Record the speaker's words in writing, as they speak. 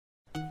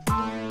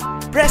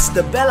press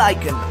the bell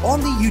icon on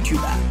the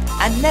YouTube app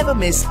and never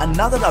miss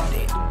another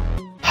update.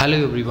 Hello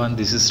everyone,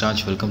 this is Raj.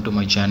 Welcome to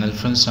my channel.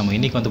 Friends, நம்ம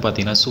இன்னைக்கு வந்து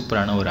பாத்தீங்கன்னா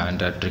சூப்பரான ஒரு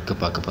Android trick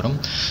பார்க்க போறோம்.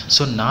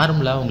 So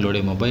நார்மலா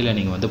உங்களுடைய மொபைலை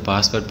நீங்க வந்து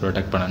பாஸ்வேர்ட்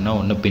ப்ரொடெக்ட் பண்ணனும்னா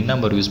ஒன்னு பின்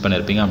நம்பர் யூஸ்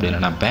பண்ணிருப்பீங்க, அப்படி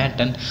இல்லனா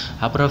பேட்டர்ன்,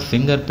 அப்புறம்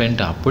ஃபிங்கர்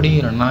பிரிண்ட், அப்படி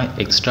இல்லனா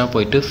எக்ஸ்ட்ரா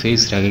போயிட்டு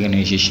ஃபேஸ்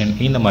ரெகக்னிஷன்,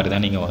 இந்த மாதிரி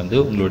தான் நீங்க வந்து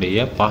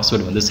உங்களுடைய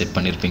பாஸ்வேர்ட் வந்து செட்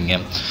பண்ணிருப்பீங்க.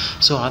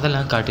 சோ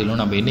அதெல்லாம் காட்டிலும்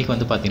நம்ம இன்னைக்கு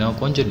வந்து பாத்தீங்கன்னா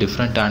கொஞ்சம்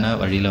டிஃபரண்டான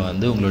வழியில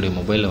வந்து உங்களுடைய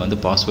மொபைல்ல வந்து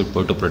பாஸ்வேர்ட்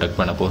போட்டு ப்ரொடெக்ட்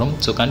பண்ண போறோம்.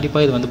 சோ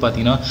கண்டிப்பா இது வந்து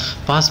பாத்தீங்கன்னா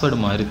பாஸ்வேர்ட்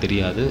மாதிரி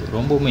தெரியாது,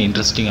 ரொம்பவே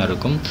இன்ட்ரஸ்டிங்கா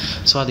இருக்கும்.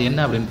 சோ அது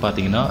என்ன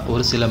பார்த்தீங்கன்னா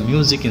ஒரு சில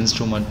மியூசிக்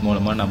இன்ஸ்ட்ருமெண்ட்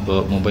மூலமாக நம்ம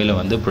மொபைலை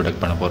வந்து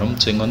ப்ரொடெக்ட் பண்ண போகிறோம்.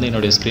 ஸோ இங்கே வந்து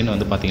என்னுடைய ஸ்க்ரீன்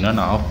வந்து பார்த்தீங்கன்னா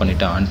நான் ஆஃப்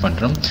பண்ணிவிட்டு ஆன்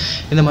பண்ணுறேன்.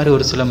 இந்த மாதிரி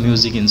ஒரு சில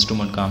மியூசிக்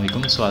இன்ஸ்ட்ருமெண்ட்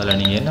காமிக்கும். ஸோ அதில்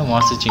நீங்கள் என்ன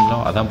வாசிச்சிங்களோ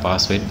அதான்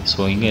பாஸ்வேர்ட்.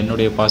 ஸோ இங்கே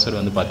என்னுடைய பாஸ்வேர்டு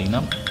வந்து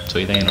பார்த்தீங்கன்னா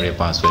இதான் என்னுடைய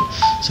பாஸ்வேர்ட்.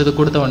 ஸோ இது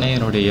கொடுத்த உடனே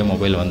என்னுடைய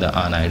மொபைல் வந்து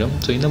ஆன் ஆகிடும்.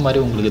 ஸோ இந்த மாதிரி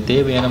உங்களுக்கு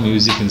தேவையான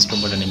மியூசிக்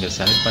இன்ஸ்ட்ருமெண்ட்டை நீங்கள்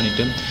செலக்ட்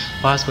பண்ணிவிட்டு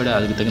பாஸ்வேர்டை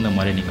அதுக்கு தகுந்த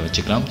மாதிரி நீங்கள்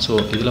வச்சுக்கலாம். ஸோ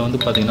இதில்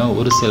வந்து பார்த்தீங்கன்னா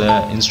ஒரு சில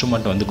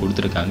இன்ஸ்ட்ருமெண்ட் வந்து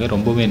கொடுத்துருக்காங்க,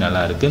 ரொம்பவே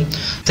நல்லா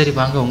இருக்குது. சரி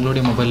வாங்க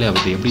உங்களுடைய மொபைலில்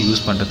அது எப்படி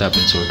யூஸ் பண்ணுறது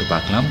அப்படின்னு சொல்லிட்டு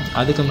பார்க்கலாம்.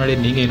 அதுக்கு முன்னாடி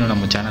நீங்கள் இன்னும்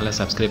நம்ம சேனலை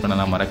சப்ஸ்கிரைப்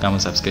பண்ணலாம்,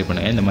 மறக்காமல் சப்ஸ்கிரைப்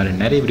பண்ணுங்கள். இந்த மாதிரி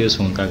நிறைய வீடியோஸ்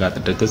உங்களுக்காக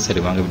காத்துட்டு இருக்கு.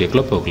 சரி வாங்க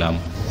வீடியோக்குள்ளே போகலாம்.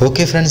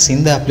 ஓகே ஃப்ரெண்ட்ஸ்,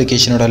 இந்த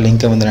அப்ளிகேஷனோட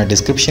லிங்க்கை வந்து நான்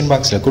டிஸ்கிரிப்ஷன்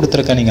பாக்ஸில்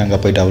கொடுத்துருக்கேன், நீங்கள் அங்கே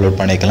போய் டவுன்லோட்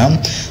பண்ணிக்கலாம்.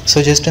 ஸோ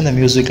ஜஸ்ட் இந்த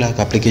மியூசிக் லாக்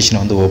அப்ளிகேஷனை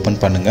வந்து ஓப்பன்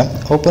பண்ணுங்கள்.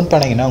 ஓப்பன்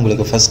பண்ணிங்கன்னா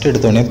உங்களுக்கு ஃபஸ்ட்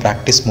எடுத்தோடனே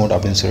ப்ராக்டிஸ் மோட்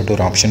அப்படின்னு சொல்லிட்டு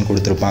ஒரு ஆப்ஷன்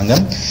கொடுத்துருப்பாங்க.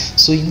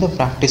 ஸோ இந்த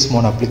ப்ராக்டிஸ்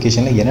மோட்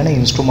அப்ளிகேஷனில் என்னென்ன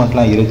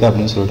இன்ஸ்ட்ருமெண்ட்லாம் இருக்குது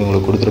அப்படின்னு சொல்லிட்டு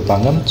உங்களுக்கு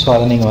கொடுத்துருப்பாங்க. ஸோ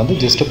அதை நீங்கள் வந்து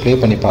ஜஸ்ட்டு ப்ளே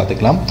பண்ணி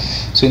பார்த்துக்கலாம்.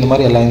 ஸோ இந்த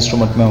மாதிரி எல்லா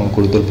இன்ஸ்ட்ருமெண்ட்டுமே அவங்க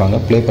கொடுத்துருப்பாங்க,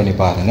 ப்ளே பண்ணி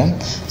பாருங்கள்.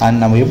 அண்ட்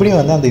நம்ம எப்படி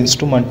வந்து அந்த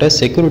இன்ஸ்ட்ருமெண்ட்டை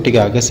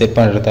செக்யூரிட்டிக்காக செட்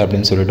பண்ணுறது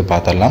அப்படின்னு சொல்லிட்டு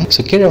பார்த்துடலாம். ஸோ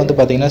கீழே வந்து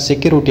பார்த்தீங்கன்னா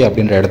செக்யூரிட்டி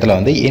அப்படின்ற இடத்துல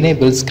வந்து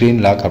எனேபிள் ஸ்க்ரீன்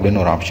லாக் அப்படின்னு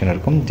ஒரு ஆப்ஷன்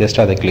இருக்கும். ஜஸ்ட்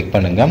அதை கிளிக்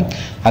பண்ணுங்கள்.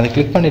 அதை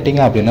கிளிக்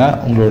பண்ணிட்டீங்க அப்படின்னா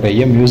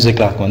உங்களுடைய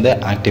மியூசிக் லாக் வந்து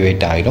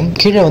ஆக்டிவேட் ஆகிடும்.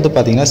 கீழே வந்து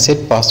பார்த்தீங்கன்னா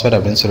செட் பாஸ்வேர்டு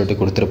அப்படின்னு சொல்லிட்டு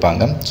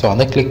கொடுத்துருப்பாங்க. ஸோ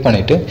அதை கிளிக்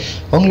பண்ணிவிட்டு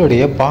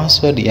உங்களுடைய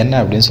பாஸ்வேர்டு என்ன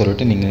அப்படின்னு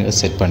சொல்லிட்டு நீங்கள்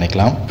செட்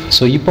பண்ணிக்கலாம்.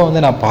 ஸோ இப்போ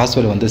வந்து நான்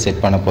பாஸ்வேர்டு வந்து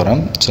செட் பண்ண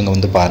போகிறேன். ஸோ இங்கே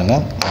வந்து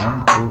பாருங்கள் 1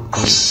 2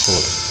 3 4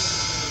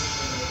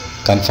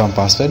 கன்ஃபார்ம்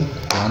பாஸ்வேர்டு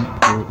 1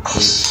 2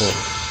 3 4.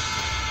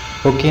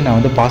 ஓகே, நான்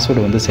வந்து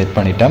பாஸ்வேர்டு வந்து செட்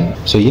பண்ணிட்டேன்.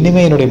 ஸோ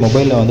இனிமேல் என்னுடைய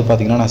மொபைலில் வந்து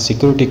பார்த்திங்கன்னா நான்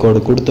செக்யூரிட்டி கோடு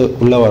கொடுத்து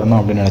உள்ளே வரணும்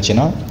அப்படின்னு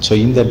நினச்சின்னா ஸோ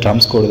இந்த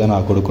ட்ரம்ஸ் கோடு தான்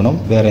நான் கொடுக்கணும்,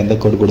 வேறு எந்த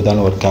கோடு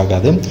கொடுத்தாலும் ஒர்க்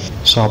ஆகாது.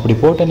 ஸோ அப்படி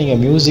போட்டு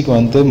நீங்கள் மியூசிக்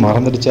வந்து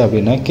மறந்துடுச்சு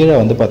அப்படின்னா கீழே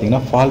வந்து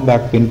பார்த்திங்கன்னா ஃபால்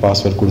பேக் பின்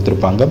பாஸ்வேர்டு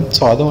கொடுத்துருப்பாங்க.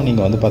 ஸோ அதுவும்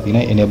நீங்கள் வந்து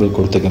பார்த்திங்கன்னா எனேபிள்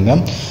கொடுத்துக்கோங்க.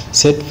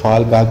 செட்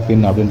ஃபால் பேக்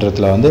பின்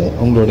அப்படின்றதுல வந்து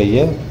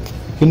உங்களுடைய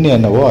பின்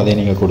என்னவோ அதை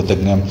நீங்கள்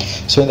கொடுத்துக்குங்க.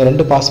 ஸோ இந்த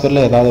ரெண்டு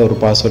பாஸ்வேர்டில் ஏதாவது ஒரு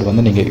பாஸ்வேர்டு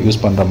வந்து நீங்கள் யூஸ்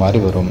பண்ணுற மாதிரி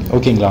வரும்.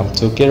 ஓகேங்களா?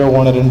 ஸோ கீழே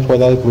ஓனர் இன்ஃபோ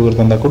ஏதாவது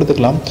கொடுக்குறதா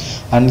கொடுத்துக்கலாம்.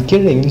 அண்ட்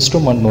கீழே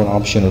இன்ஸ்ட்ருமெண்ட்னு ஒரு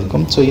ஆப்ஷன்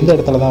இருக்கும். ஸோ இந்த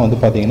இடத்துல தான் வந்து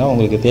பார்த்தீங்கன்னா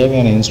உங்களுக்கு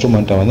தேவையான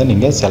இன்ஸ்ட்ருமெண்ட்டை வந்து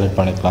நீங்கள் செலக்ட்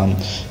பண்ணிக்கலாம்.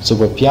 ஸோ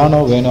இப்போ பியானோ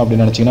வேணும்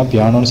அப்படின்னு நினச்சிங்கன்னா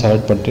பியானோன்னு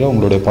செலக்ட் பண்ணிட்டு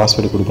உங்களுடைய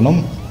பாஸ்வேர்டு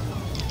கொடுக்கணும்.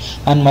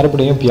 அண்ட்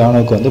மறுபடியும்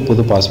பியானோக்கு வந்து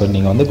புது பாஸ்வேர்டு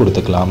நீங்கள் வந்து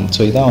கொடுத்துக்கலாம்.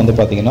 ஸோ இதான் வந்து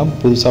பார்த்தீங்கன்னா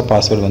புதுசாக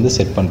பாஸ்வேர்டு வந்து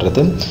செட்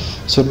பண்ணுறது.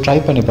 ஸோ ட்ரை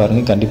பண்ணி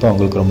பாருங்கள், கண்டிப்பாக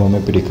உங்களுக்கு ரொம்பவுமே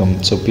பிடிக்கும்.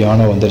 ஸோ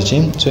பியானோ வந்துருச்சு.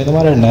 ஸோ இந்த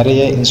மாதிரி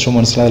நிறைய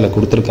இன்ஸ்ட்ருமெண்ட்ஸ்லாம் அதில்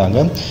கொடுத்துருக்காங்க.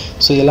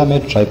 ஸோ எல்லாமே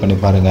ட்ரை பண்ணி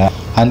பாருங்கள்.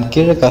 அண்ட்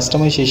கீழே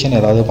கஸ்டமைசேஷன்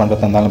ஏதாவது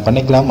பண்ணுறதா இருந்தாலும்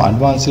பண்ணிக்கலாம்.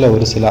 அட்வான்ஸில்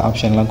ஒரு சில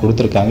ஆப்ஷன்லாம்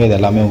கொடுத்துருக்காங்க. இது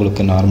எல்லாமே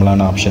உங்களுக்கு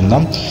நார்மலான ஆப்ஷன்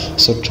தான்.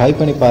 ஸோ ட்ரை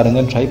பண்ணி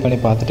பாருங்கள். ட்ரை பண்ணி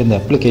பார்த்துட்டு இந்த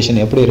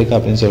அப்ளிகேஷன் எப்படி இருக்குது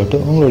அப்படின்னு சொல்லிட்டு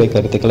உங்களுடைய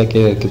கருத்துக்களை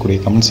கீழே இருக்கக்கூடிய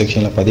கமெண்ட்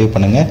செக்ஷனில் பதிவு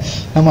பண்ணுங்கள்.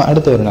 நம்ம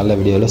அடுத்த ஒரு நல்ல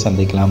வீடியோவில்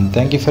சந்திக்கலாம்.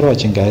 Thank you for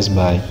watching guys.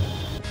 Bye.